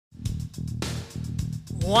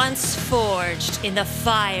Once forged in the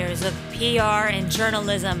fires of PR and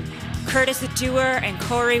journalism, Curtis Dewar and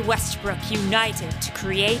Corey Westbrook united to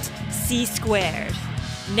create C Squared.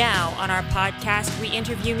 Now, on our podcast, we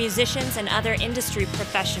interview musicians and other industry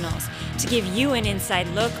professionals to give you an inside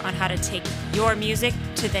look on how to take your music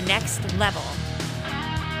to the next level.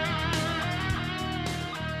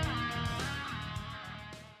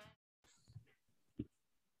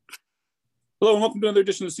 Hello and welcome to another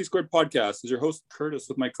edition of the C Squared Podcast. This is your host, Curtis,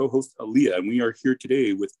 with my co-host, Aaliyah, and we are here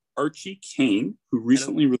today with Archie Kane, who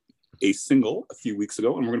recently released a single a few weeks ago,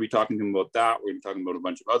 and we're going to be talking to him about that. We're going to be talking about a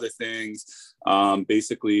bunch of other things.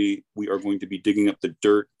 Basically, we are going to be digging up the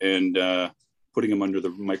dirt and putting him under the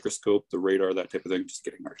microscope, the radar, that type of thing. Just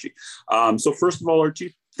kidding, Archie. So first of all,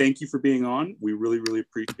 Archie, thank you for being on. We really, really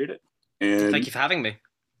appreciate it. And thank you for having me.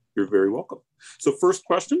 You're very welcome. So first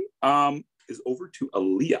question is over to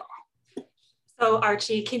Aaliyah. So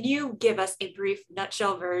Archie, can you give us a brief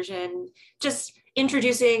nutshell version, just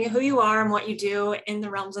introducing who you are and what you do in the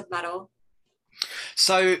realms of metal?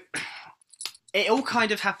 So it all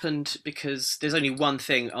kind of happened because there's only one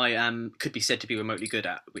thing I could be said to be remotely good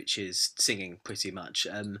at, which is singing, pretty much.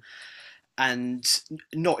 And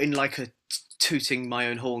not in like a tooting my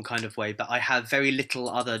own horn kind of way, but I have very little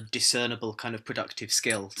other discernible kind of productive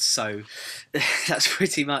skill. So that's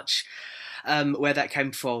pretty much where that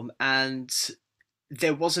came from. And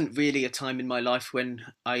there wasn't really a time in my life when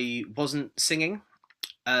I wasn't singing.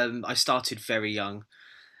 I started very young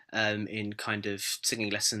in kind of singing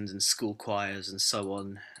lessons and school choirs and so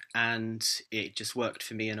on. And it just worked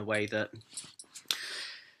for me in a way that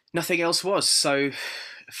nothing else was. So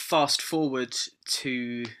fast forward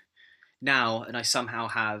to now, and I somehow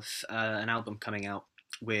have an album coming out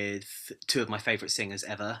with two of my favourite singers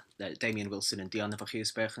ever, Damien Wilson and Diana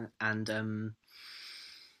Vergiersbergen. And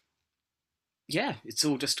yeah, it's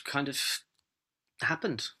all just kind of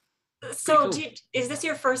happened. So cool. Is this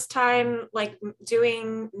your first time like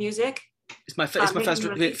doing music? It's my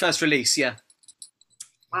first release, yeah.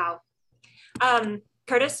 Wow.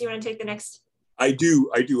 Curtis, you want to take the next? I do,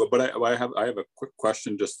 but I have a quick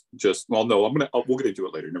question. Well, no, we'll get into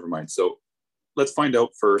it later. Never mind. So let's find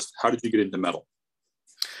out first. How did you get into metal?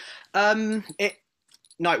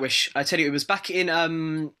 Nightwish. I tell you, it was back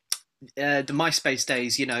in the MySpace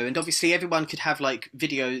days, you know, and obviously everyone could have like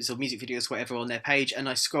videos or music videos, whatever, on their page. And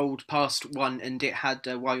I scrolled past one, and it had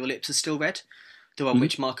 "While Your Lips Are Still Red," the one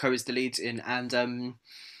which Marco is the lead in, and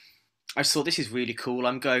I just thought, this is really cool.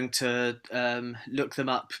 I'm going to look them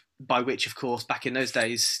up. By which, of course, back in those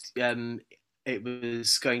days, it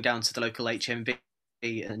was going down to the local HMV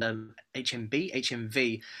and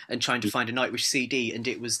HMV, and trying to find a Nightwish CD, and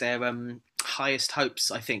it was their Highest Hopes,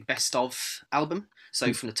 I think, best of album.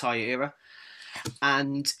 So from the Taya era,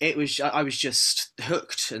 and I was just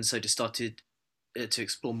hooked, and so just started to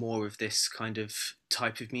explore more of this kind of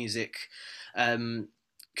type of music,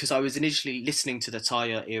 because I was initially listening to the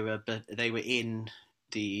Taya era, but they were in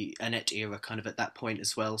the Annette era kind of at that point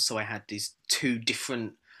as well. So I had these two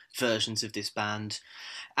different versions of this band,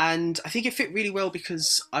 and I think it fit really well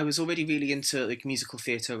because I was already really into like musical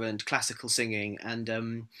theatre and classical singing, and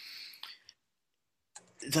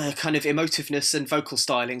the kind of emotiveness and vocal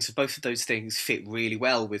stylings of both of those things fit really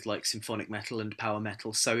well with like symphonic metal and power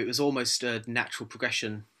metal. So it was almost a natural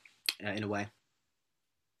progression in a way.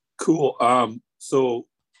 Cool. So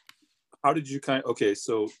how did you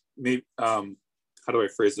so maybe, how do I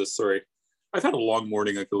phrase this? Sorry. I've had a long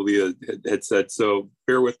morning, like Aaliyah had said, so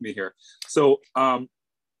bear with me here. So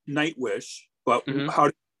Nightwish, but how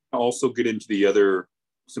did you also get into the other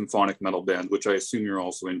symphonic metal band, which I assume you're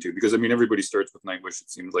also into? Because I mean, everybody starts with Nightwish, it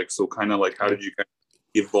seems like. So kind of like, how did you kind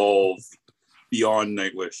of evolve beyond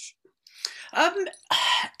Nightwish?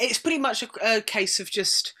 It's pretty much a case of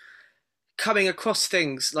just coming across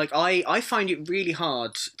things. Like I find it really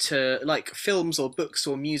hard to, like, films or books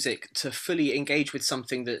or music, to fully engage with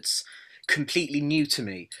something that's completely new to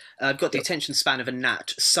me. I've got the attention span of a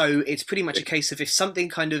gnat, so it's pretty much a case of if something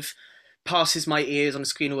kind of passes my ears on a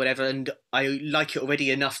screen or whatever, and I like it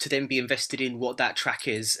already enough to then be invested in what that track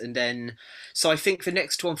is. And then, so I think the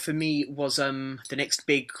next one for me was, the next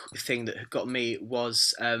big thing that got me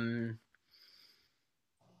was,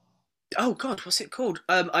 oh God, what's it called?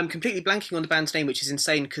 I'm completely blanking on the band's name, which is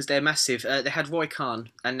insane because they're massive. They had Roy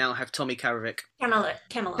Khan and now have Tommy Karavik. Camelot.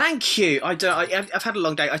 Thank you. I've had a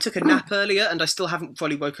long day. I took a nap earlier and I still haven't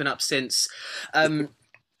probably woken up since.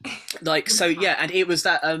 So yeah, and it was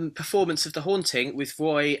that performance of The Haunting with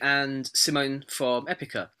Roy and Simone from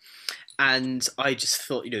Epica, and I just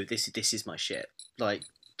thought, you know, this is my shit. Like,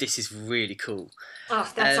 this is really cool.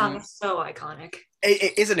 Oh, that song is so iconic.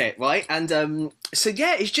 Isn't it, right? And so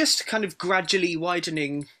yeah, it's just kind of gradually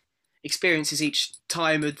widening experiences each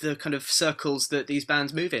time of the kind of circles that these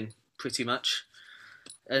bands move in, pretty much.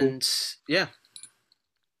 And yeah.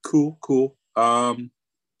 Cool.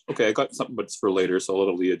 Okay, I got something, but it's for later, so I'll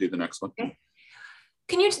let Aaliyah do the next one. Okay.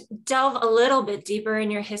 Can you delve a little bit deeper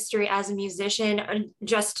in your history as a musician, or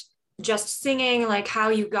just singing, like how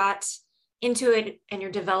you got into it and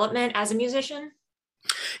your development as a musician?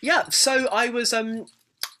 Yeah, so I was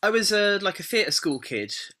like a theatre school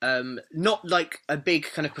kid, not like a big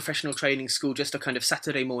kind of professional training school, just a kind of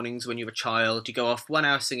Saturday mornings when you're a child. You go off 1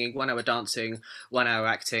 hour singing, 1 hour dancing, 1 hour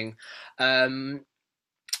acting.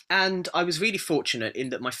 And I was really fortunate in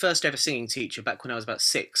that my first ever singing teacher back when I was about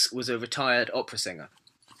 6 was a retired opera singer.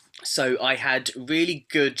 So I had really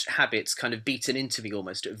good habits kind of beaten into me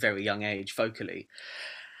almost at a very young age vocally.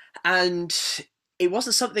 And it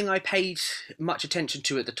wasn't something I paid much attention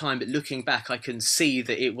to at the time, but looking back, I can see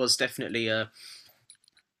that it was definitely I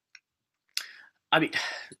mean,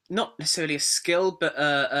 not necessarily a skill, but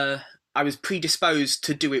I was predisposed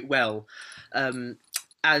to do it well.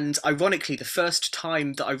 And ironically, the first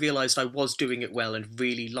time that I realised I was doing it well and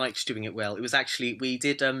really liked doing it well, it was actually we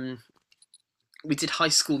did High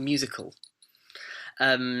School Musical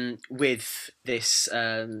with this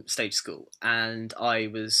stage school, and I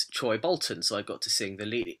was Troy Bolton, so I got to sing the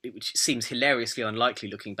lead, which seems hilariously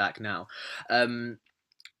unlikely looking back now.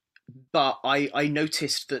 But I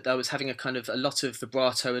noticed that I was having a lot of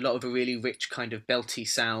vibrato, a lot of a really rich kind of belty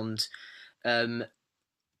sound.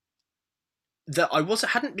 That I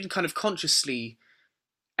hadn't been kind of consciously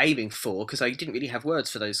aiming for, because I didn't really have words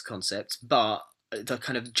for those concepts, but the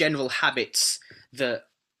kind of general habits that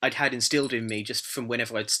I'd had instilled in me just from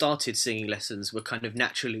whenever I'd started singing lessons were kind of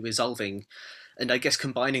naturally resolving, and I guess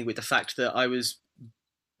combining with the fact that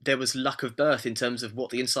there was luck of birth in terms of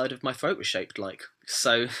what the inside of my throat was shaped like.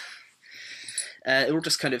 So it all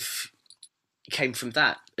just kind of came from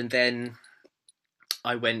that. And then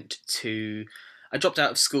I dropped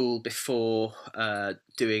out of school before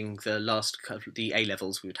doing the A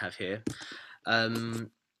levels we would have here,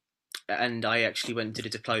 and I actually went and did a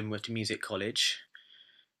diploma at a music college.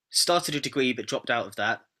 Started a degree, but dropped out of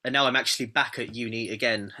that, and now I'm actually back at uni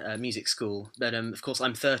again, music school. But of course,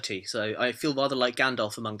 I'm 30, so I feel rather like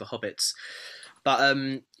Gandalf among the hobbits. But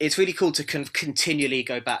it's really cool to continually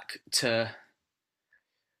go back to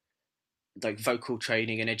like vocal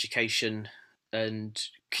training and education, and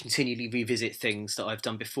continually revisit things that I've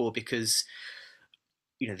done before, because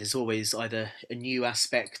there's always either a new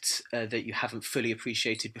aspect that you haven't fully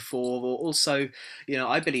appreciated before, or also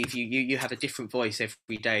I believe you have a different voice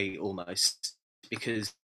every day almost,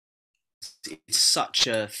 because it's such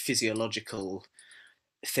a physiological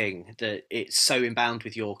thing that it's so inbound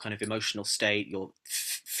with your kind of emotional state, your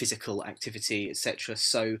physical activity, etc.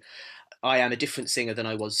 So I am a different singer than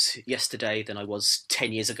I was yesterday, than I was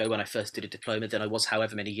 10 years ago when I first did a diploma, than I was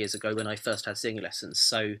however many years ago when I first had singing lessons.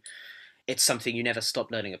 So it's something you never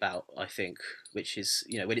stop learning about, I think, which is,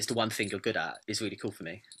 when it's the one thing you're good at, is really cool for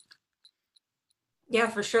me. Yeah,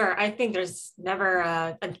 for sure. I think there's never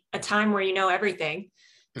a time where you know everything.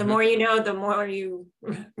 The more you know, the more you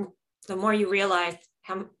realize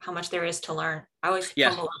how much there is to learn. I always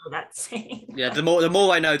fumble over that saying. Yeah, the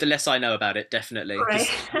more I know, the less I know about it, definitely.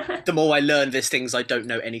 Right. The more I learn, there's things I don't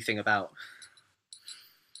know anything about.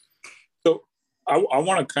 So I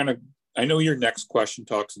want to I know your next question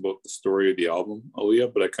talks about the story of the album,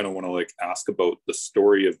 Aaliyah, but I kind of want to ask about the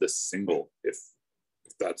story of this single, if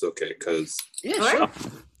that's okay, because sure.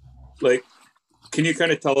 Can you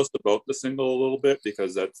kind of tell us about the single a little bit,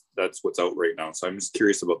 because that's what's out right now? So I'm just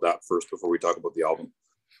curious about that first before we talk about the album.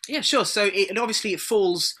 Yeah, sure. So obviously it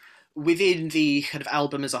falls within the kind of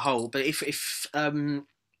album as a whole, but if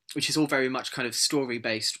which is all very much kind of story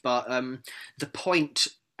based, but the point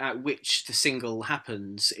at which the single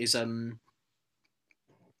happens is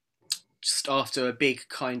just after a big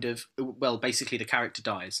kind of, basically the character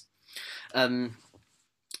dies.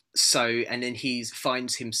 So, and then he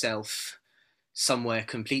finds himself somewhere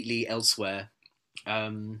completely elsewhere,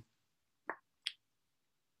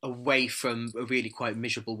 away from a really quite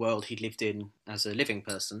miserable world he'd lived in as a living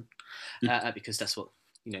person, because that's what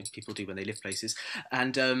people do when they live places.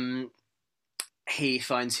 And he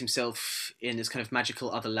finds himself in this kind of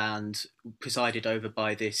magical other land, presided over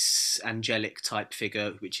by this angelic type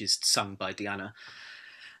figure, which is sung by Diana.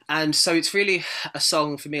 And so it's really a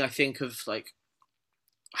song for me, I think, of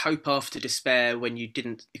hope after despair when you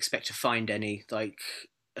didn't expect to find any, a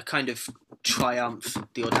kind of triumph,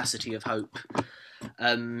 the audacity of hope.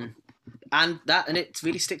 And it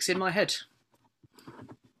really sticks in my head.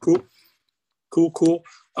 Cool.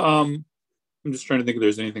 I'm just trying to think if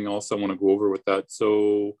there's anything else I want to go over with that.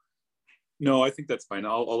 So no, I think that's fine.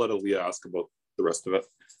 I'll let Aaliyah ask about the rest of it.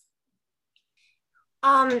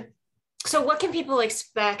 So what can people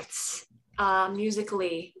expect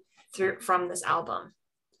musically from this album?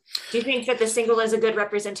 Do you think that the single is a good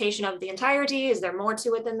representation of the entirety? Is there more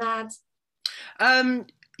to it than that?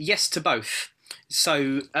 Yes to both.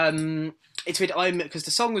 So it's weird. Because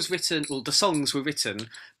the songs were written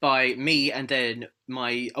by me and then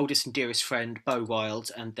my oldest and dearest friend Beau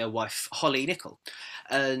Wild and their wife Holly Nicol.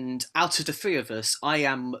 And out of the three of us, I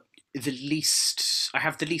have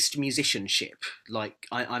the least musicianship. Like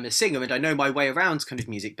I'm a singer and I know my way around kind of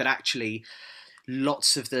music, but actually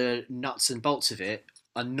lots of the nuts and bolts of it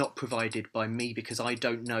are not provided by me because I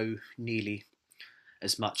don't know nearly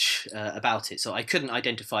as much about it. So I couldn't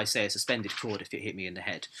identify, say, a suspended chord if it hit me in the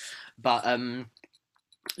head. But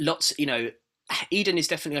Eden is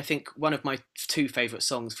definitely, I think, one of my two favourite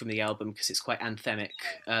songs from the album because it's quite anthemic.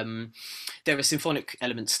 There are symphonic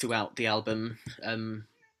elements throughout the album,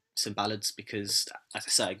 some ballads because, as I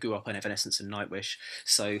say, I grew up on Evanescence and Nightwish,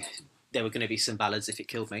 so there were going to be some ballads if it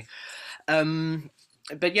killed me.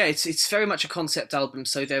 But yeah, it's very much a concept album,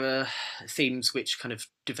 so there are themes which kind of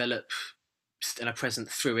develop and are present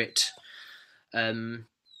through it.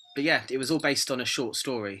 But yeah, it was all based on a short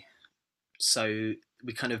story. So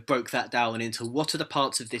we kind of broke that down into what are the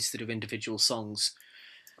parts of this that are individual songs,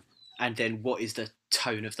 and then what is the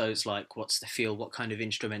tone of those like, what's the feel, what kind of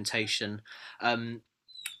instrumentation.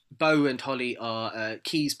 Beau and Holly are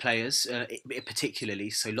keys players, particularly,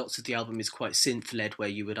 so lots of the album is quite synth-led, where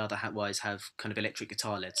you would otherwise have kind of electric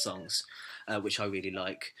guitar-led songs, which I really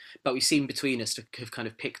like. But we seem between us to have kind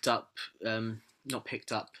of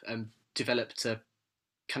developed a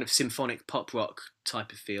kind of symphonic pop rock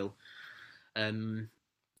type of feel,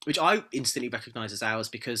 which I instantly recognise as ours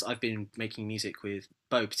because I've been making music with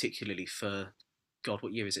Beau particularly for, God,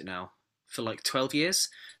 what year is it now? For like 12 years.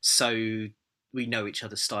 So we know each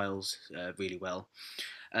other's styles really well.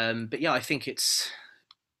 But yeah, I think it's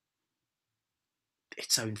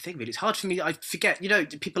its own thing, really. It's hard for me. I forget,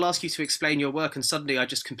 people ask you to explain your work and suddenly I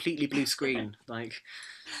just completely blue screen. Like,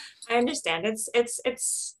 I understand.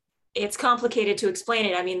 It's complicated to explain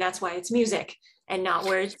it. I mean, that's why it's music and not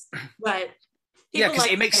words. But yeah, because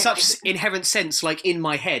it makes such inherent sense, like in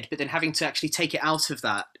my head, but then having to actually take it out of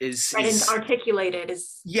that is and articulate it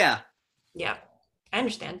is. Yeah. I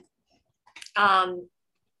understand.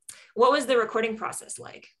 What was the recording process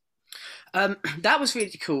like? That was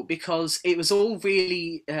really cool because it was all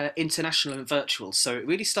really international and virtual. So it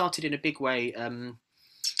really started in a big way.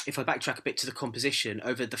 If I backtrack a bit to the composition,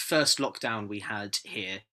 over the first lockdown we had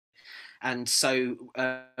here. And so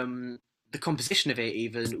the composition of it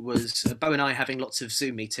even was Beau and I having lots of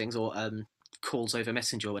Zoom meetings or calls over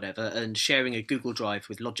Messenger or whatever, and sharing a Google Drive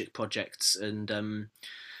with Logic projects and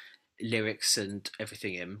lyrics and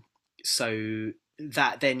everything in. So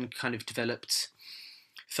that then kind of developed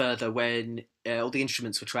further when all the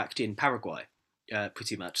instruments were tracked in Paraguay,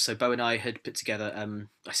 pretty much. So Beau and I had put together,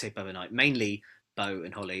 I say Beau and I, mainly Beau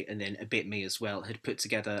and Holly, and then a bit me as well, had put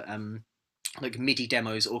together like MIDI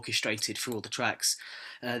demos orchestrated for all the tracks.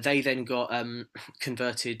 They then got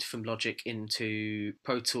converted from Logic into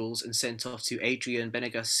Pro Tools and sent off to Adrian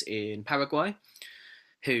Benegas in Paraguay,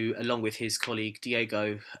 who, along with his colleague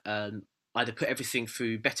Diego, either put everything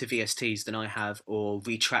through better VSTs than I have or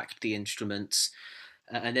retracked the instruments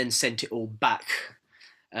and then sent it all back.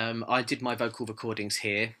 I did my vocal recordings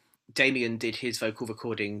here. Damien did his vocal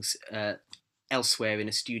recordings elsewhere in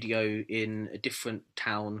a studio in a different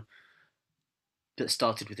town that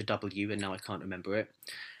started with a W and now I can't remember it.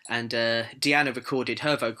 And Deanna recorded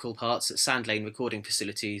her vocal parts at Sandlane Recording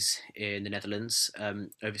Facilities in the Netherlands,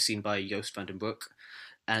 overseen by Joost van den Broek.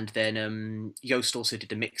 And then Joost also did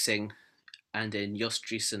the mixing, and then Joost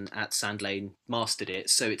Driessen at Sandlane mastered it.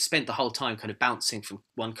 So it spent the whole time kind of bouncing from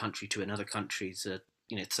one country to another country. So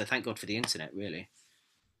thank God for the internet, really.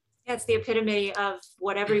 Yeah, it's the epitome of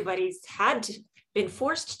what everybody's been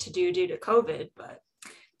forced to do due to COVID, but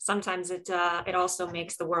sometimes it also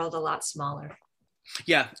makes the world a lot smaller.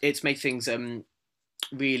 Yeah, it's made things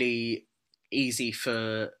really easy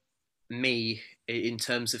for me in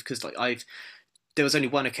terms of, because there was only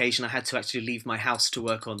one occasion I had to actually leave my house to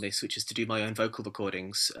work on this, which is to do my own vocal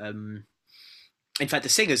recordings. In fact, the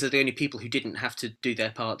singers are the only people who didn't have to do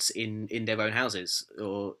their parts in their own houses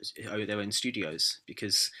or their own studios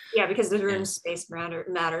because the room space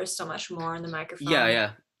matters so much more on the microphone.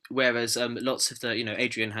 Yeah. Whereas lots of the,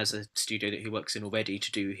 Adrian has a studio that he works in already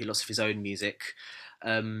to do lots of his own music,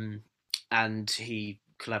 and he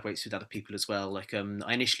collaborates with other people as well. Like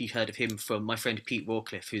I initially heard of him from my friend Pete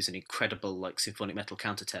Rawcliffe, who's an incredible like symphonic metal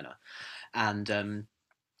countertenor, and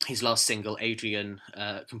his last single Adrian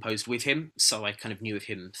composed with him, so I kind of knew of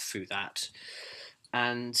him through that.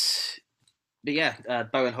 And but yeah,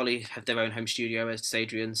 Bo and Holly have their own home studio, as does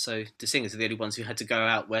Adrian. So the singers are the only ones who had to go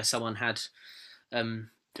out where someone had a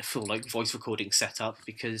full like voice recording set up,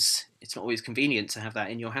 because it's not always convenient to have that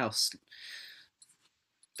in your house.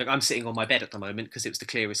 Like I'm sitting on my bed at the moment because it was the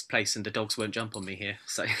clearest place, and the dogs won't jump on me here.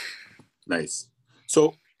 So Nice.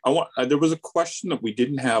 So I want. There was a question that we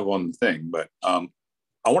didn't have on the thing, but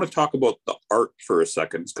I want to talk about the art for a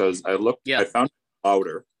second, because I looked. Yeah. I found it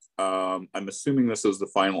louder. I'm assuming this is the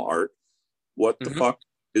final art. What the fuck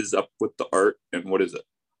is up with the art, and what is it?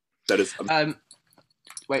 That is.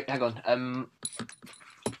 Wait, hang on.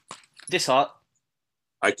 This art.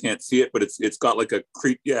 I can't see it, but it's got like a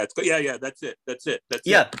creep. Yeah, it's got, yeah. That's it. That's it.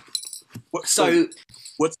 So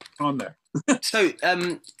what's on there? So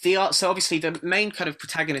the art. So obviously the main kind of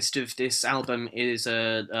protagonist of this album is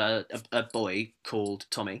a boy called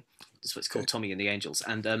Tommy. That's what it's called, Tommy and the Angels.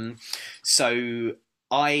 And so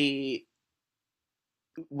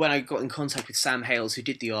when I got in contact with Sam Hales, who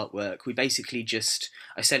did the artwork, we basically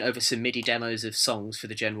I sent over some MIDI demos of songs for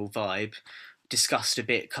the general vibe, discussed a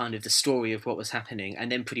bit kind of the story of what was happening,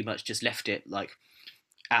 and then pretty much just left it like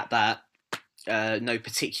at that. No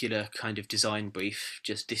particular kind of design brief,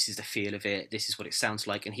 just this is the feel of it, this is what it sounds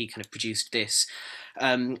like, and he kind of produced this.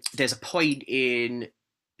 There's a point in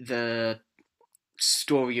the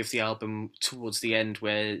story of the album towards the end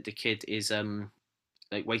where the kid is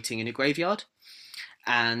like waiting in a graveyard.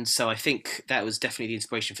 And so I think that was definitely the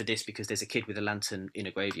inspiration for this, because there's a kid with a lantern in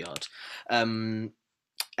a graveyard. And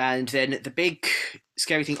then the big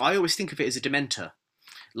scary thing, I always think of it as a Dementor,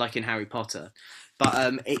 like in Harry Potter.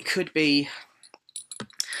 But it could be,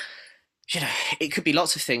 it could be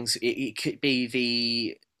lots of things. It could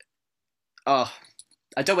be I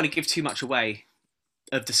don't want to give too much away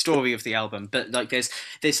of the story of the album, but like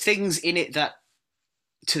there's things in it that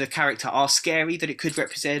to the character are scary that it could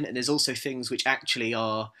represent, and there's also things which actually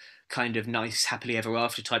are kind of nice happily ever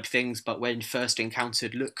after type things, but when first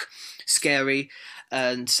encountered look scary.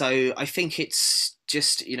 And so I think it's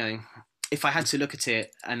just, if I had to look at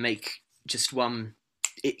it and make just one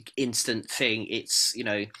instant thing, it's,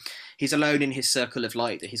 he's alone in his circle of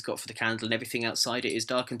light that he's got for the candle, and everything outside it is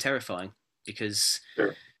dark and terrifying, because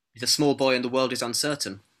he's a small boy and the world is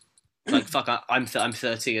uncertain. Like, fuck, I'm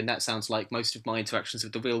 30, and that sounds like most of my interactions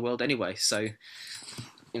with the real world anyway. So,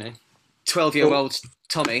 12-year-old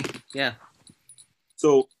Tommy, yeah.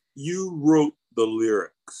 So you wrote the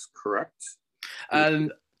lyrics, correct? Bo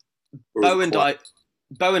and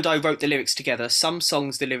I wrote the lyrics together. Some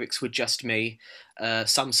songs the lyrics were just me.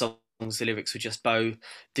 Some songs the lyrics were just Bo.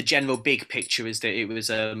 The general big picture is that it was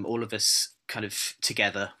all of us kind of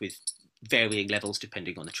together with varying levels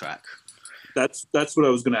depending on the track. That's what I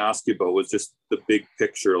was going to ask you about, was just the big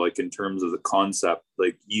picture, like in terms of the concept.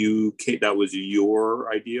 Like that was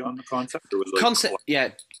your idea on the concept, or was it concept? Yeah,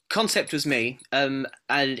 concept was me, and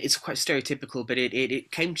it's quite stereotypical, but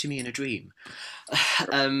it came to me in a dream.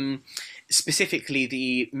 Specifically,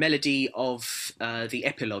 the melody of the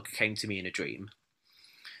epilogue came to me in a dream,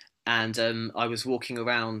 and I was walking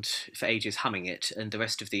around for ages humming it, and the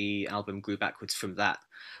rest of the album grew backwards from that.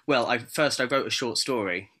 Well, I wrote a short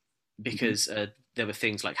story, because there were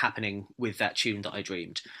things like happening with that tune that I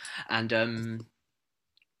dreamed. And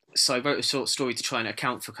so I wrote a short story to try and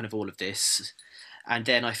account for kind of all of this. And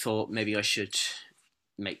then I thought maybe I should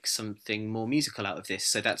make something more musical out of this.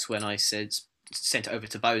 So that's when I sent it over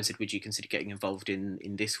to Bo and said, would you consider getting involved in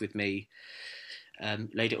this with me?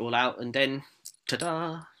 Laid it all out, and then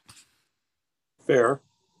ta-da! Fair.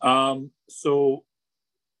 So...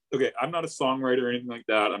 Okay, I'm not a songwriter or anything like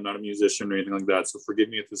that. I'm not a musician or anything like that. So forgive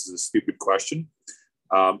me if this is a stupid question.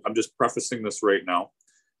 I'm just prefacing this right now.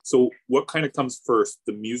 So what kind of comes first,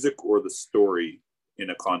 the music or the story in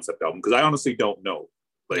a concept album? Because I honestly don't know.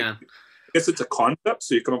 I guess it's a concept.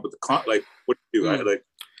 So you come up with what do you do?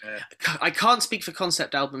 I can't speak for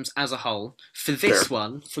concept albums as a whole. For this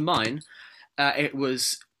one, for mine, it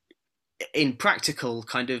was... in practical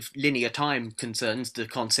kind of linear time concerns, the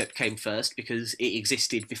concept came first because it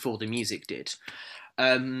existed before the music did.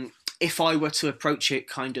 If I were to approach it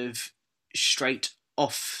kind of straight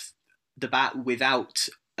off the bat without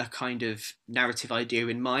a kind of narrative idea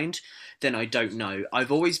in mind, then I don't know.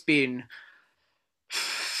 I've always been,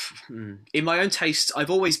 in my own taste,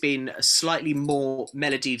 I've always been a slightly more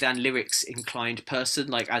melody than lyrics inclined person,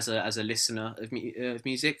 like as a listener of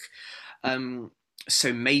music.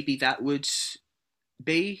 So maybe that would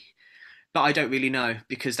be, But I don't really know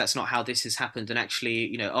because that's not how this has happened. And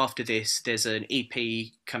actually, after this, there's an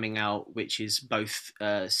EP coming out which is both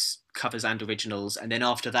covers and originals, and then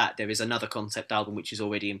after that, there is another concept album which is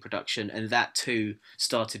already in production, and that too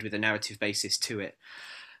started with a narrative basis to it,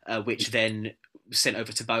 which then sent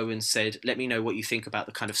over to Bo and said, "Let me know what you think about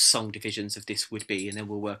the kind of song divisions of this would be, and then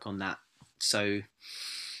we'll work on that." So,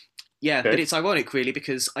 yeah, Okay. but it's ironic really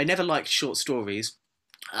because I never liked short stories.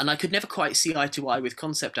 And I could never quite see eye to eye with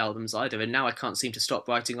concept albums either, and now I can't seem to stop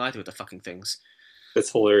writing either of the fucking things.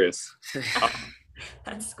 That's hilarious.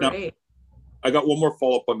 That's Now, great. I got one more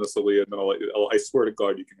follow up on this, Aaliyah, and then I swear to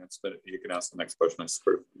God, you can ask the next question. I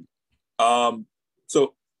swear.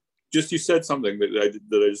 So just you said something that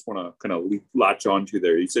I just want to kind of latch onto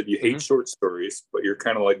there. You said you hate short stories, but you're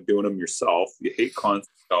kind of like doing them yourself. You hate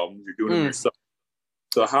concept albums, you're doing them yourself.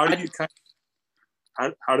 So how do you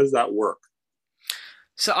how does that work?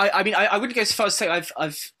 So I mean I wouldn't go so far as to say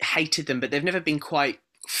I've hated them, but they've never been quite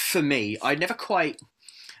for me. I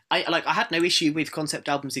had no issue with concept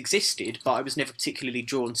albums existed, but I was never particularly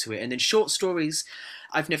drawn to it. And then short stories,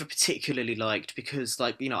 I've never particularly liked because,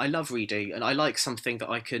 I love reading and I like something that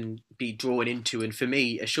I can be drawn into. And for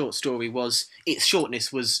me, a short story its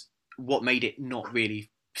shortness was what made it not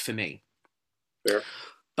really for me. Fair.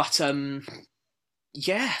 But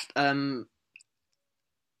yeah.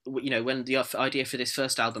 When the idea for this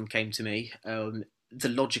first album came to me, the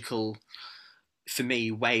logical, for me,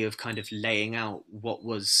 way of kind of laying out what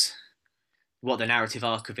the narrative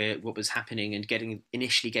arc of it, what was happening, and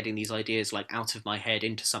initially getting these ideas like out of my head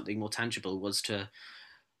into something more tangible was to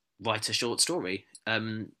write a short story.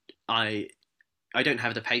 I don't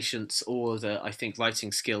have the patience or I think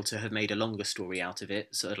writing skill to have made a longer story out of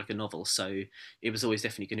it, so like a novel. So it was always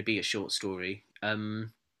definitely going to be a short story. And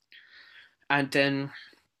then,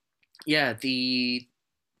 yeah, the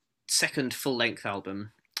second full-length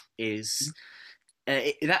album is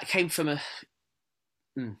that came from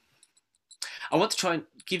I want to try and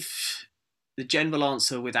give the general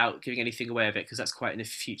answer without giving anything away of it because that's quite in the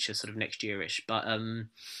future, sort of next year-ish. But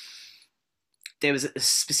there was a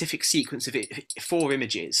specific sequence of 4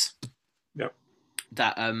 images. Yep.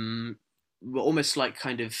 That were almost like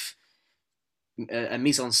kind of a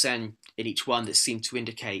mise en scène in each one that seemed to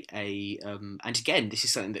indicate and again, this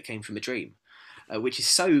is something that came from a dream, which is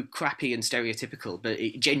so crappy and stereotypical, but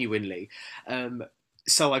genuinely.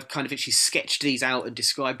 So I've kind of actually sketched these out and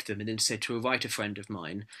described them and then said to a writer friend of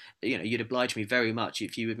mine, you'd oblige me very much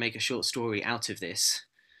if you would make a short story out of this.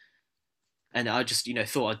 And I just,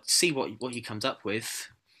 thought I'd see what he comes up with.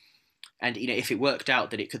 And, if it worked out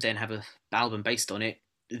that it could then have an album based on it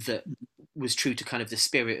that was true to kind of the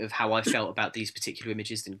spirit of how I felt about these particular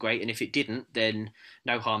images, then great. And if it didn't, then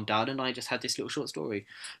no harm done. And I just had this little short story.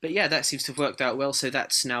 But yeah, that seems to have worked out well. So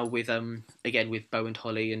that's now with, again, with Bo and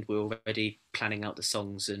Holly, and we're already planning out the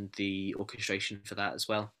songs and the orchestration for that as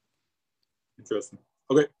well. Interesting.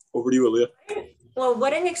 Okay, over to you, Aaliyah. Well,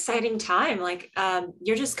 what an exciting time.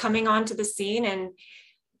 You're just coming onto the scene and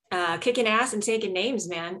kicking ass and taking names,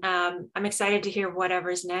 man. I'm excited to hear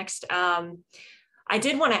whatever's next. I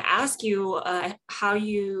did want to ask you how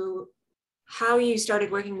you started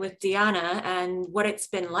working with Diana and what it's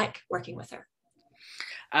been like working with her.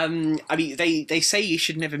 I mean, they say you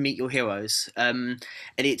should never meet your heroes, and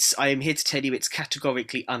I am here to tell you it's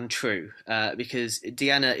categorically untrue, because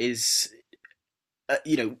Diana is,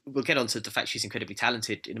 we'll get on to the fact she's incredibly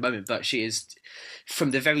talented in a moment, but she is,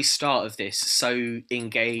 from the very start of this, so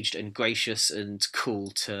engaged and gracious and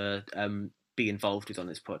cool to be involved with on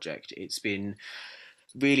this project. It's been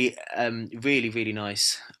really, really, really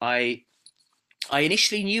nice. I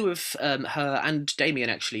initially knew of her and Damien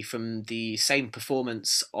actually from the same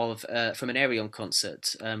performance of from an Ayreon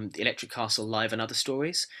concert, the Electric Castle Live and Other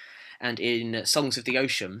Stories, and in Songs of the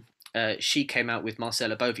Ocean, she came out with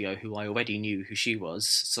Marcella Bovio, who I already knew who she was,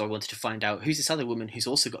 so I wanted to find out who's this other woman who's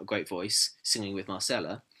also got a great voice singing with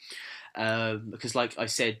Marcella. Because like I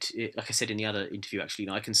said in the other interview, actually,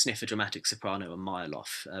 I can sniff a dramatic soprano a mile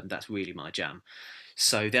off. That's really my jam.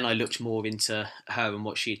 So then I looked more into her and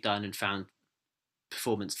what she'd done and found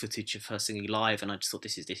performance footage of her singing live, and I just thought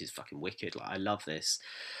this is fucking wicked. I love this.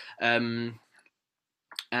 And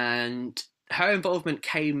her involvement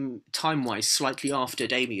came time-wise slightly after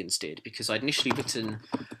Damien's did, because I'd initially written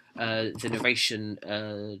the narration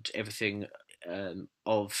and everything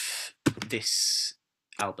of this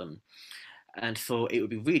album, and thought it would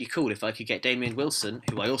be really cool if I could get Damien Wilson,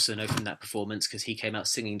 who I also know from that performance because he came out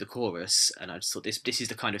singing the chorus, and I just thought this is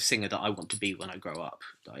the kind of singer that I want to be when I grow up.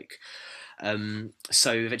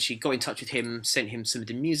 So eventually got in touch with him, sent him some of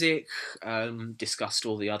the music, discussed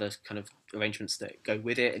all the other kind of arrangements that go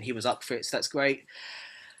with it, and he was up for it, so that's great.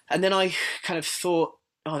 And then I kind of thought,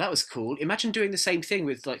 oh, that was cool. Imagine doing the same thing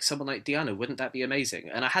with like someone like Diana. Wouldn't that be amazing?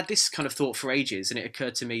 And I had this kind of thought for ages, and it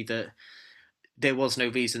occurred to me that there was no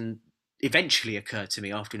reason. Eventually, occurred to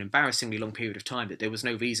me after an embarrassingly long period of time that there was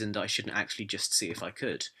no reason that I shouldn't actually just see if I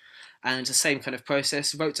could. And the same kind of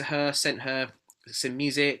process. Wrote to her, sent her some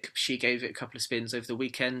music. She gave it a couple of spins over the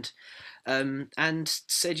weekend, and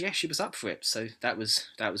said yes, she was up for it. So that was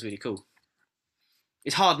really cool.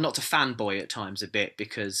 It's hard not to fanboy at times a bit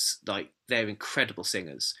because like they're incredible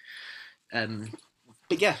singers.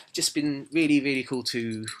 But yeah, just been really, really cool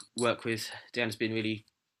to work with. Diana's been really,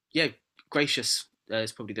 gracious.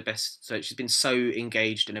 Is probably the best. So she's been so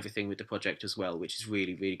engaged and everything with the project as well, which is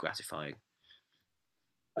really, really gratifying.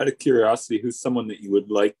 Out of curiosity, who's someone that you would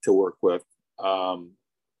like to work with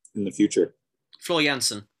in the future? Floor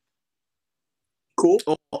Jansen. Cool.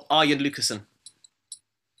 Or Arjen Lucassen.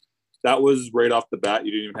 That was right off the bat.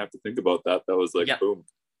 You didn't even have to think about that. That was like, boom.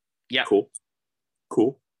 Yeah. Cool.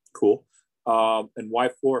 And why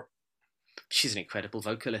Floor? She's an incredible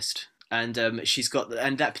vocalist. And she's got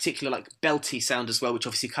that particular like belty sound as well, which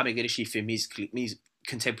obviously coming initially from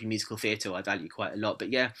contemporary musical theatre, I value quite a lot.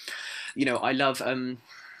 But yeah, I love.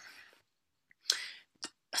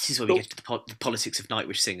 This is where we get to the politics of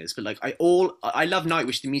Nightwish singers, but like I love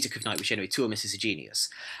Nightwish, the music of Nightwish anyway. Tour Mrs. Genius,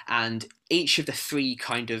 and each of the three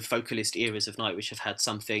kind of vocalist eras of Nightwish have had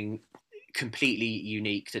something completely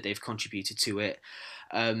unique that they've contributed to it.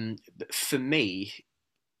 But for me,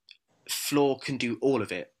 Floor can do all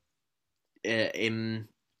of it. In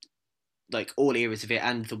like all eras of it,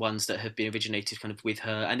 and the ones that have been originated kind of with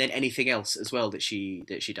her, and then anything else as well that she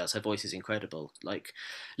does. Her voice is incredible. Like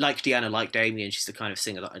Diana, like Damien, she's the kind of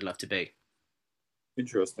singer that I'd love to be.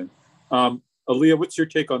 Interesting. Aaliyah, what's your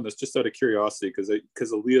take on this? Just out of curiosity, because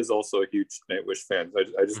Aaliyah is also a huge Nightwish fan.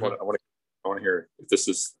 I just want to hear if this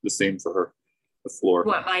is the same for her. The Floor.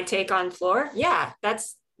 What my take on Floor? Yeah,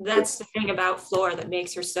 that's the thing about Floor that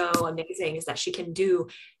makes her so amazing is that she can do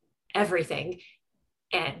everything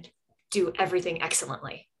and do everything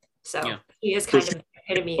excellently. So he is kind of the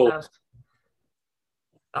epitome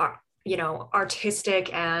of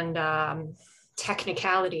artistic and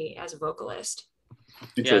technicality as a vocalist.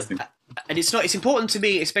 Interesting. And it's important to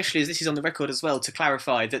me, especially as this is on the record as well, to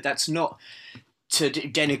clarify that that's not to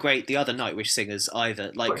denigrate the other Nightwish singers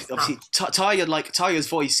either. Like obviously Tarja's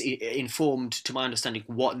voice informed, to my understanding,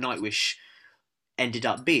 what Nightwish ended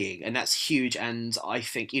up being, and that's huge. And I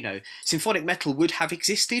think symphonic metal would have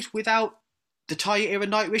existed without the Tarja era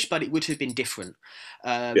Nightwish, but it would have been different.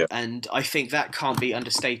 And I think that can't be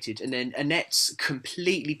understated. And then Annette's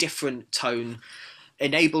completely different tone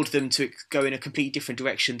enabled them to go in a completely different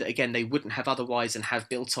direction that again they wouldn't have otherwise and have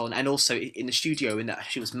built on. And also in the studio, in that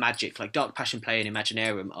she was magic. Like Dark Passion Play and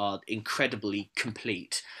Imaginarium are incredibly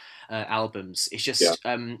complete albums. It's just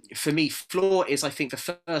for me, Floor is I think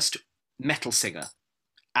the first metal singer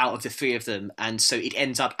out of the three of them, and so it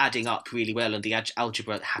ends up adding up really well, and the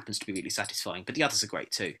algebra happens to be really satisfying, but the others are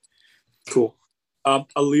great too. Cool.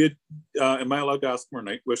 Aaliyah, am I allowed to ask more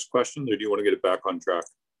Nightwish questions, or do you want to get it back on track?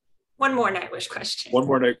 One more Nightwish question.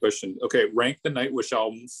 Okay, rank the Nightwish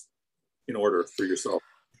albums in order for yourself.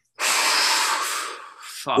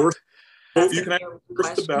 Fuck. You can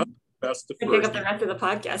first the best to first. Pick up the rest of the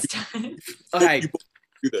podcast. Okay.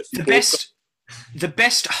 Do this. The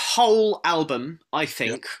best whole album, I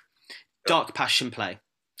think, Dark Passion Play.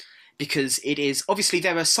 Because it is, obviously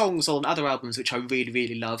there are songs on other albums which I really,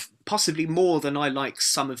 really love, possibly more than I like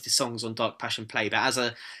some of the songs on Dark Passion Play, but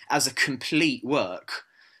as a complete work,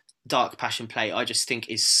 Dark Passion Play I just think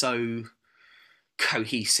is so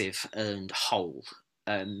cohesive and whole.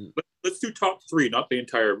 Let's do top three, not the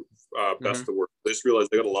entire best of work. I just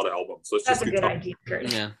realized they got a lot of albums. So let's That's just a do good idea.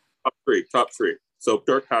 Yeah. Top three. So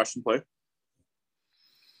Dark Passion Play.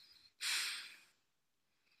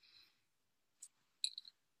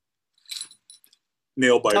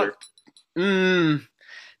 Nail biter.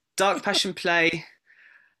 Dark Passion Play,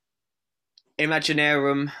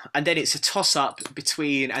 Imaginarium, and then it's a toss-up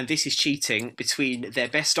between, and this is cheating, between their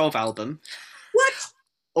best of album. What?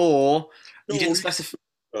 Or No, you didn't specify.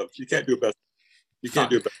 You can't do best. You can't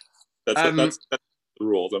do best. That's the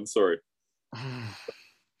rules. I'm sorry.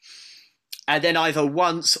 And then either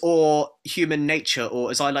Once or Human Nature, or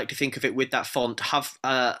as I like to think of it with that font,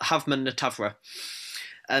 Havman Natavra.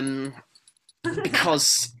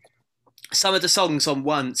 Because some of the songs on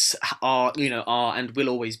Once are and will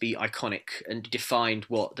always be iconic and defined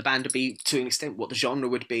what the band would be, to an extent what the genre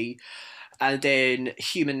would be. And then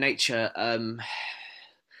Human Nature, I'm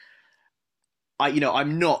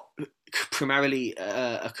not primarily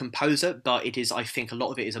a composer, but it is, I think, a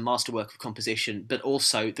lot of it is a masterwork of composition. But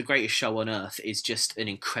also, The Greatest Show on Earth is just an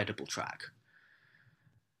incredible track.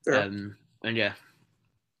 And yeah,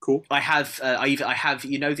 cool. I have, I have,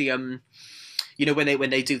 you know, you know, when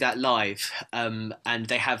they do that live, and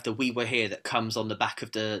they have the "We Were Here" that comes on the back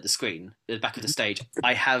of the screen, the back of the stage.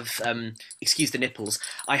 I have, excuse the nipples,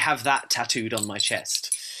 I have that tattooed on my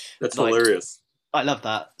chest. That's hilarious. I love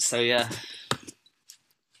that. So yeah.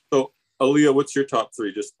 So Aaliyah, what's your top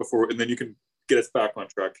 3 just before, and then you can get us back on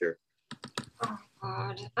track here. Oh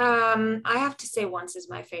God. I have to say Once is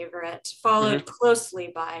my favorite, followed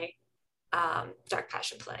closely by Dark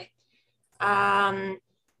Passion Play.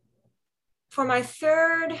 For my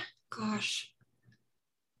third, gosh.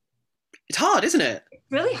 It's hard, isn't it?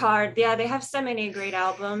 It's really hard. Yeah, they have so many great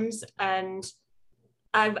albums, and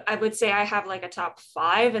I would say I have like a top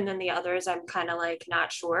 5, and then the others I'm kind of like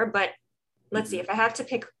not sure. But let's see, if I have to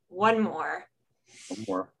pick one more. One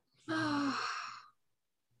more.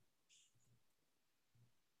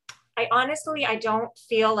 I don't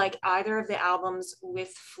feel like either of the albums with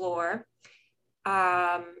Floor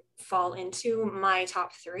fall into my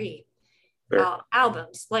top 3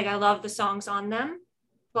 albums. Like, I love the songs on them,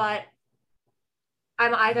 but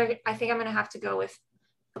I think I'm gonna have to go with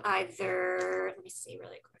either, let me see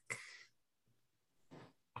really quick.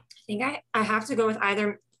 I think I have to go with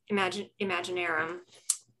either Imaginarum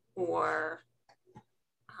or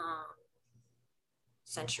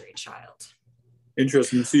Century Child.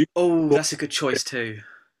 Interesting. So that's a good choice too.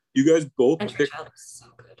 You guys both picked so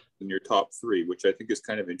good in your top 3, which I think is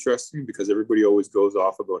kind of interesting because everybody always goes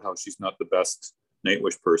off about how she's not the best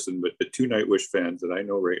Nightwish person, but the 2 Nightwish fans that I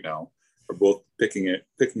know right now are both picking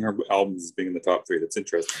her albums as being in the top 3. That's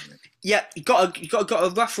interesting. Yeah, you got a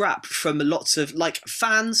rough rap from lots of, like,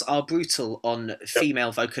 fans are brutal on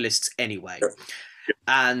female vocalists anyway. Yep.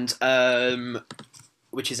 And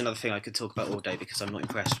which is another thing I could talk about all day because I'm not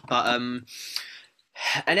impressed. But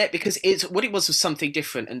because what it was something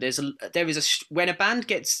different, and when a band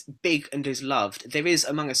gets big and is loved, there is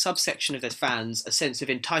among a subsection of their fans a sense of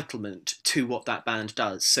entitlement to what that band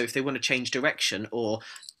does. So if they want to change direction or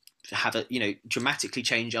have dramatically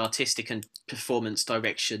change artistic and performance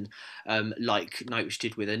direction, like Nightwish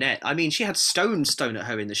did with Annette. I mean, she had stones thrown at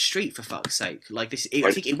her in the street, for fuck's sake. Like this,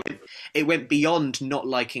 I think it went beyond not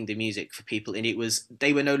liking the music for people, and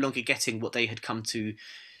they were no longer getting what they had come to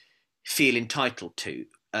feel entitled to.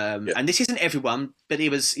 And this isn't everyone, but it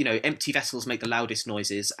was, empty vessels make the loudest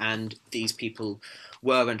noises, and these people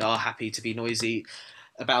were and are happy to be noisy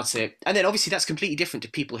about it. And then obviously that's completely different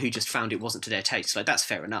to people who just found it wasn't to their taste. Like, that's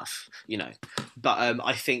fair enough, But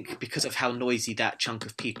I think because of how noisy that chunk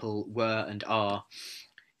of people were and are,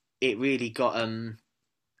 it really got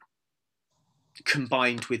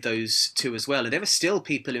combined with those two as well. And there are still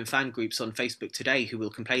people in fan groups on Facebook today who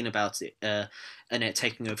will complain about it, Annette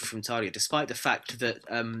taking over from Talia, despite the fact that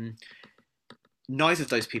neither of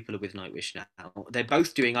those people are with Nightwish now. They're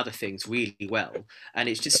both doing other things really well, and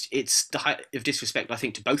it's the height of disrespect, I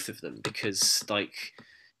think, to both of them, because like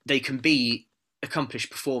they can be accomplished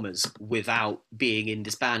performers without being in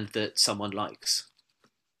this band that someone likes.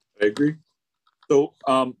 I agree. So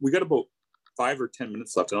we got about 5 or 10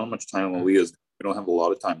 minutes left. I don't know how much time Aaliyah's. We don't have a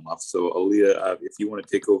lot of time left. So Aaliyah, if you want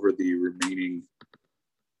to take over the remaining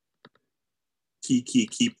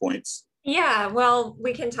key points. Yeah, well,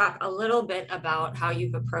 we can talk a little bit about how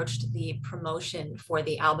you've approached the promotion for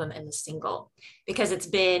the album and the single, because it's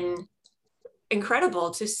been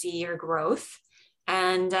incredible to see your growth,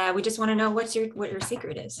 and we just want to know what your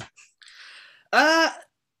secret is.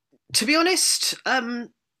 To be honest, I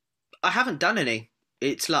haven't done any.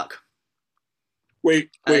 It's luck.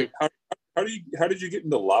 Wait. How did you get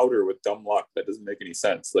into Louder with Dumb Luck? That doesn't make any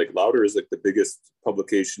sense. Like, Louder is like the biggest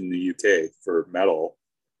publication in the UK for metal.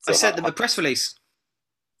 So I sent them a press release.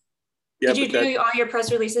 Yeah, did you do all your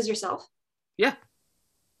press releases yourself? Yeah.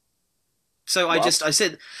 So wow. I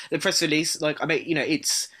sent the press release, like, I mean,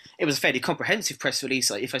 it was a fairly comprehensive press release.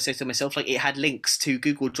 Like, if I say so myself, like, it had links to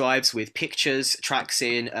Google Drives with pictures, tracks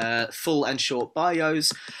in, full and short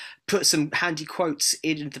bios, put some handy quotes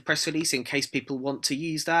in the press release in case people want to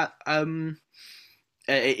use that. Don't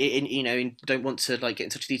want to like get in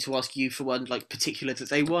touch with you to ask you for one like particular that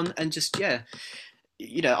they want, and just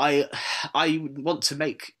I want to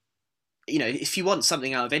make, if you want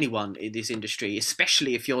something out of anyone in this industry,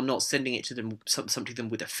 especially if you're not sending it to them, something to them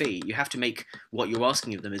with a fee, you have to make what you're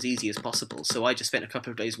asking of them as easy as possible. So I just spent a couple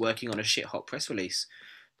of days working on a shit hot press release,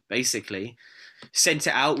 basically. Sent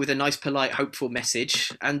it out with a nice, polite, hopeful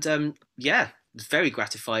message, and very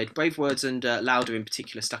gratified. Brave Words and Louder in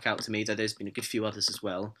particular stuck out to me, though there's been a good few others as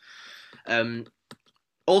well.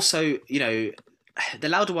 also, you know, the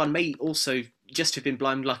louder one may also just have been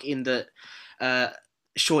blind luck in that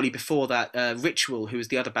shortly before that, Ritual, who was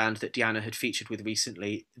the other band that Diana had featured with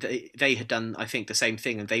recently, they had done, I think, the same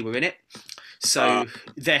thing, and they were in it. So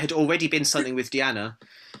there had already been something with Diana.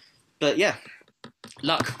 But yeah,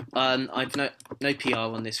 luck. I've no PR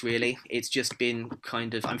on this, really. It's just been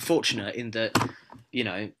kind of, I'm fortunate in that, you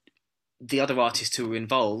know, the other artists who are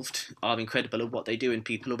involved are incredible at what they do, and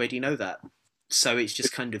people already know that. So it's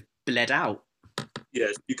just kind of bled out.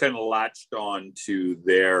 Yes, you kind of latched on to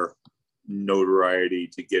their notoriety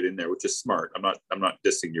to get in there, which is smart. I'm not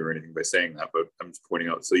dissing you or anything by saying that, but I'm just pointing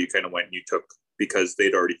out. So you kind of went and you took, because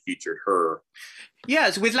they'd already featured her. Yeah,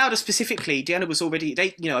 so with Louder specifically, Diana was already,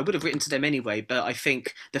 I would have written to them anyway, but I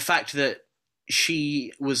think the fact that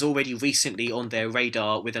she was already recently on their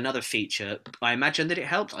radar with another feature, I imagine that it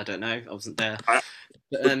helped. I don't know, I wasn't there. But,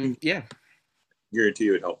 yeah. Guarantee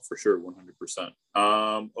you it helped for sure,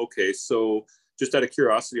 100%. Okay, so just out of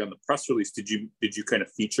curiosity, on the press release, did you kind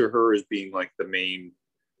of feature her as being like the main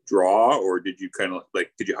draw, or did you kind of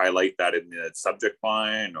like, did you highlight that in the subject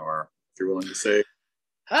line, or if you're willing to say?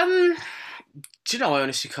 Do you know, I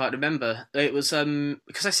honestly can't remember. It was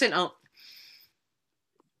because I sent out,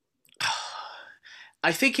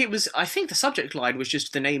 I think the subject line was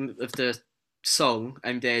just the name of the song,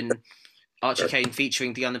 and then Archie Kane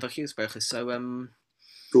featuring Diana Verkeersberger. So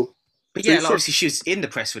cool. But yeah, like, obviously she was in the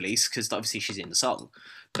press release because obviously she's in the song,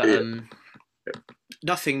 but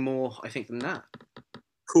nothing more, I think, than that.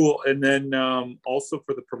 Cool. And then also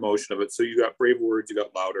for the promotion of it, so you got Brave Words, you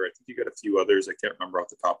got Louder, I think you got a few others, I can't remember off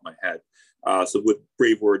the top of my head. So with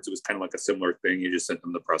Brave Words, it was kind of like a similar thing. You just sent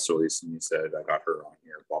them the press release and you said, I got her on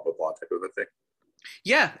here, blah, blah, blah, type of a thing.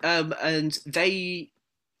 Yeah, and they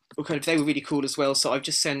were really cool as well. So I've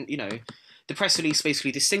just sent, the press release,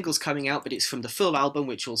 basically the single's coming out, but it's from the full album,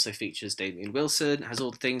 which also features Damien Wilson, has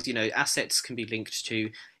all the things, assets can be linked to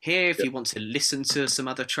here. If you want to listen to some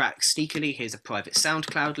other tracks sneakily, here's a private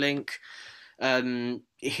SoundCloud link.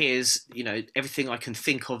 Here's, everything I can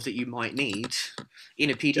think of that you might need in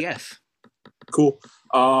a PDF. Cool.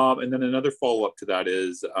 And then another follow-up to that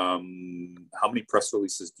is, how many press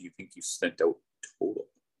releases do you think you sent out total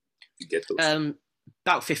to get those?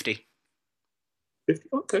 About 50. 50?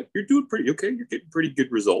 Okay, you're doing pretty okay. You're getting pretty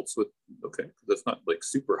good results with, okay, that's not like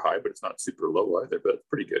super high, but it's not super low either, but it's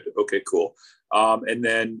pretty good. Okay, cool. And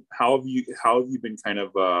then how have you been kind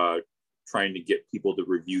of trying to get people to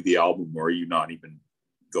review the album, or are you not even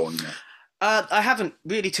going there? I haven't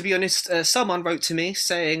really, to be honest. Someone wrote to me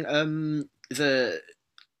saying a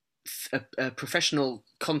professional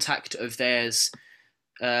contact of theirs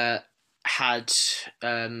had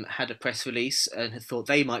a press release and had thought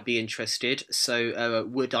they might be interested. So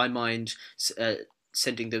would I mind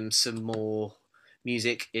sending them some more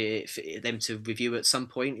music for them to review at some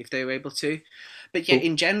point if they were able to? But yeah,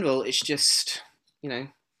 in general, it's just, that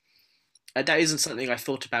isn't something I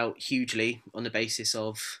thought about hugely on the basis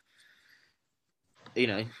of,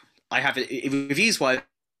 I have reviews wise.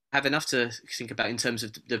 Have enough to think about in terms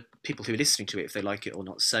of the people who are listening to it, if they like it or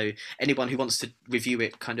not. So anyone who wants to review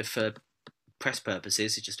it kind of for press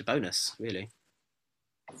purposes is just a bonus, really.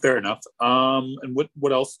 Fair enough. And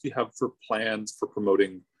what else do you have for plans for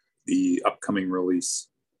promoting the upcoming release?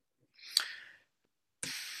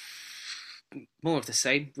 More of the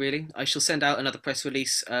same, really. I shall send out another press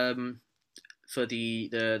release for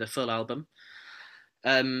the full album.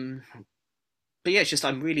 But yeah, it's just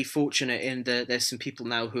I'm really fortunate in that there's some people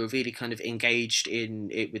now who are really kind of engaged in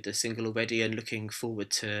it with the single already and looking forward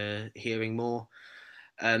to hearing more.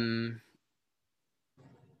 So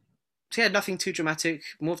yeah, nothing too dramatic,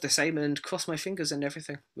 more of the same, and cross my fingers and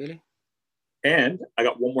everything, really. And I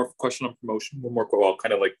got one more question on promotion, well,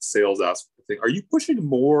 kind of like sales aspect thing. Are you pushing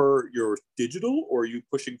more your digital, or are you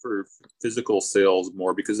pushing for physical sales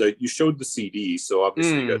more? Because you showed the CD, so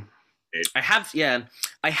obviously you got... I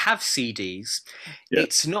have CDs. Yeah.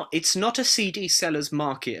 It's not a CD seller's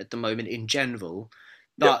market at the moment in general,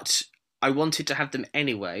 but I wanted to have them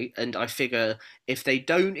anyway, and I figure if they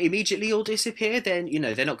don't immediately all disappear, then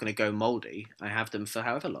they're not going to go moldy. I have them for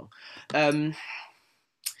however long.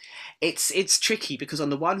 It's tricky because on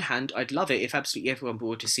the one hand, I'd love it if absolutely everyone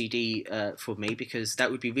bought a CD for me, because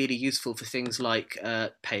that would be really useful for things like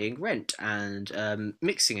paying rent and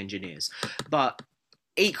mixing engineers. But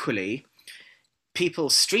equally, people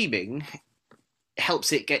streaming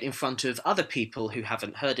helps it get in front of other people who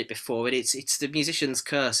haven't heard it before, and it's the musician's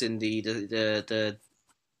curse in the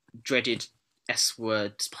dreaded S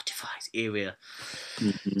word Spotify's area.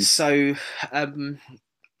 Mm-hmm. So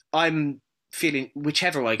I'm feeling,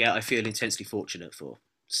 whichever I get, I feel intensely fortunate for.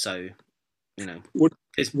 So there's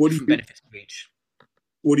different benefits for each.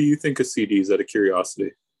 What do you think of CDs, out of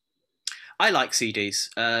curiosity? I like CDs.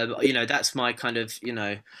 You know, that's my kind of, you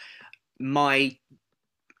know, my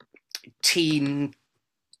teen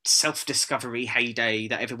self-discovery heyday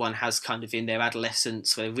that everyone has kind of in their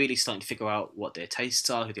adolescence, where they're really starting to figure out what their tastes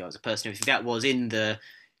are, who they are as a person. Everything that was in the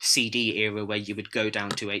CD era, where you would go down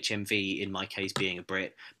to HMV, in my case being a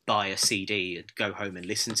Brit, buy a CD and go home and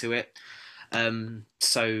listen to it.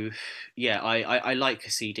 So yeah, I like a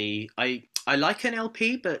CD. I like an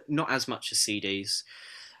LP, but not as much as CDs,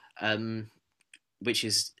 which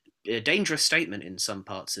is a dangerous statement in some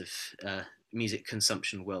parts of music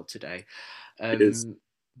consumption world today. It is.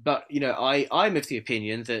 But you know, I'm of the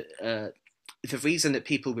opinion that the reason that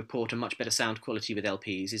people report a much better sound quality with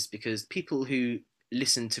LPs is because people who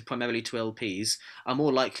listen to primarily to LPs are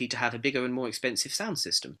more likely to have a bigger and more expensive sound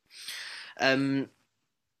system.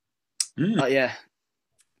 Yeah.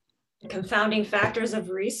 Confounding factors of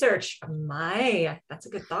research. That's a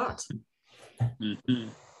good thought. Mm-hmm.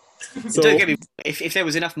 So, don't get me, if there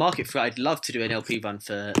was enough market for it, I'd love to do an LP run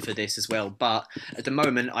for this as well. But at the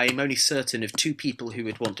moment, I am only certain of 2 people who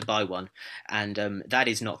would want to buy one, and that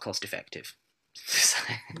is not cost effective.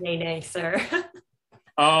 Nay, sir.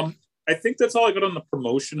 I think that's all I got on the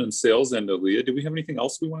promotion and sales end of Leah. Do we have anything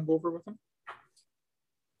else we want to go over with them?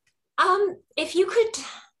 If you could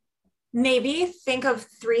maybe think of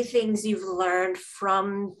 3 things you've learned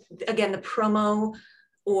from, again, the promo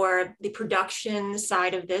or the production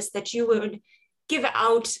side of this that you would give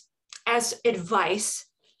out as advice.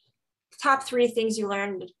 Top 3 things you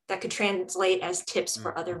learned that could translate as tips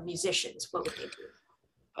for other musicians. What would they do?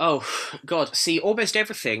 Oh God, see, almost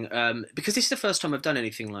everything, because this is the first time I've done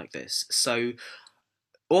anything like this. So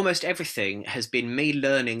almost everything has been me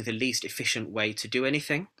learning the least efficient way to do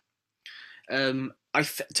anything. To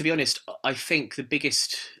be honest, I think the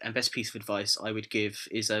biggest and best piece of advice I would give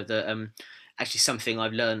is actually something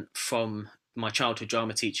I've learned from my childhood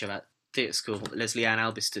drama teacher at theatre school, Leslie Ann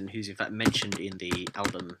Albiston, who's in fact mentioned in the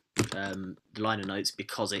album, the liner notes,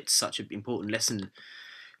 because it's such an important lesson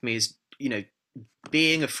for me. Is, you know,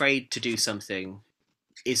 being afraid to do something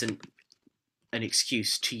isn't an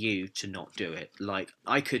excuse to you to not do it. Like,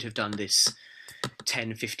 I could have done this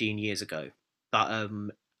 10, 15 years ago, but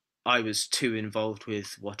I was too involved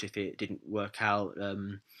with what if it didn't work out,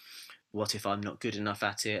 what if I'm not good enough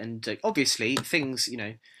at it, and obviously things, you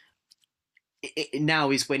know,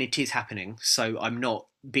 now is when it is happening, so I'm not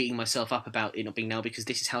beating myself up about it not being now, because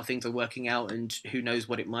this is how things are working out, and who knows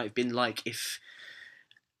what it might have been like if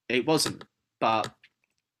it wasn't. But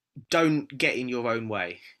don't get in your own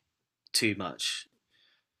way too much.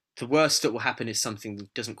 The worst that will happen is something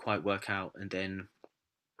that doesn't quite work out, and then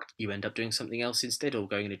you end up doing something else instead, or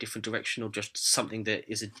going in a different direction, or just something that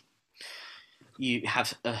is you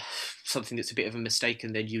have something that's a bit of a mistake,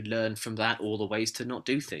 and then you learn from that all the ways to not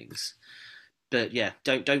do things. But yeah,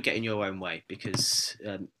 don't get in your own way, because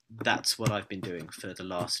that's what I've been doing for the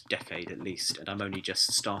last decade at least, and I'm only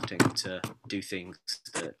just starting to do things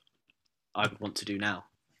that I would want to do now.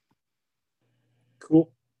 Cool.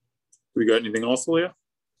 We got anything else, Leah?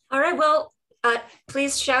 All right, well,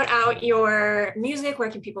 please shout out your music. Where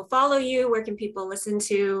can people follow you? Where can people listen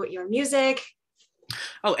to your music?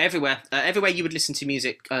 Oh, everywhere. Everywhere you would listen to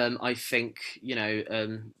music, I think, you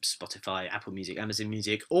know, Spotify, Apple Music, Amazon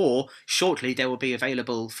Music, or shortly there will be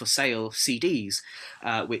available for sale CDs,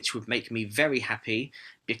 which would make me very happy,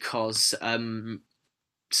 because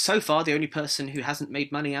so far the only person who hasn't made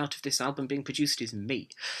money out of this album being produced is me.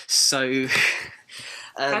 So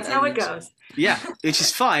that's how it goes. Yeah, which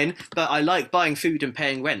is fine, but I like buying food and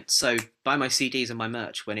paying rent, so buy my CDs and my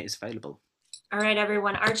merch when it is available. All right,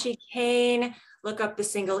 everyone, Archie Kane. Look up the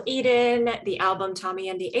single Eden. The album Tommy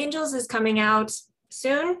and the Angels is coming out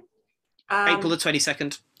soon. April the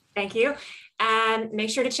 22nd. Thank you. And make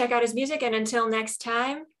sure to check out his music. And until next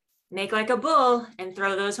time, make like a bull and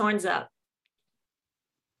throw those horns up.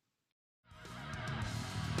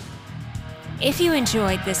 If you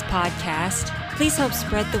enjoyed this podcast, please help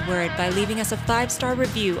spread the word by leaving us a 5-star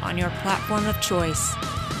review on your platform of choice.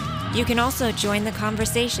 You can also join the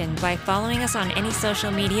conversation by following us on any social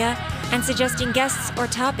media and suggesting guests or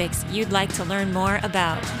topics you'd like to learn more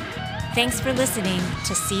about. Thanks for listening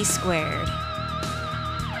to C Squared.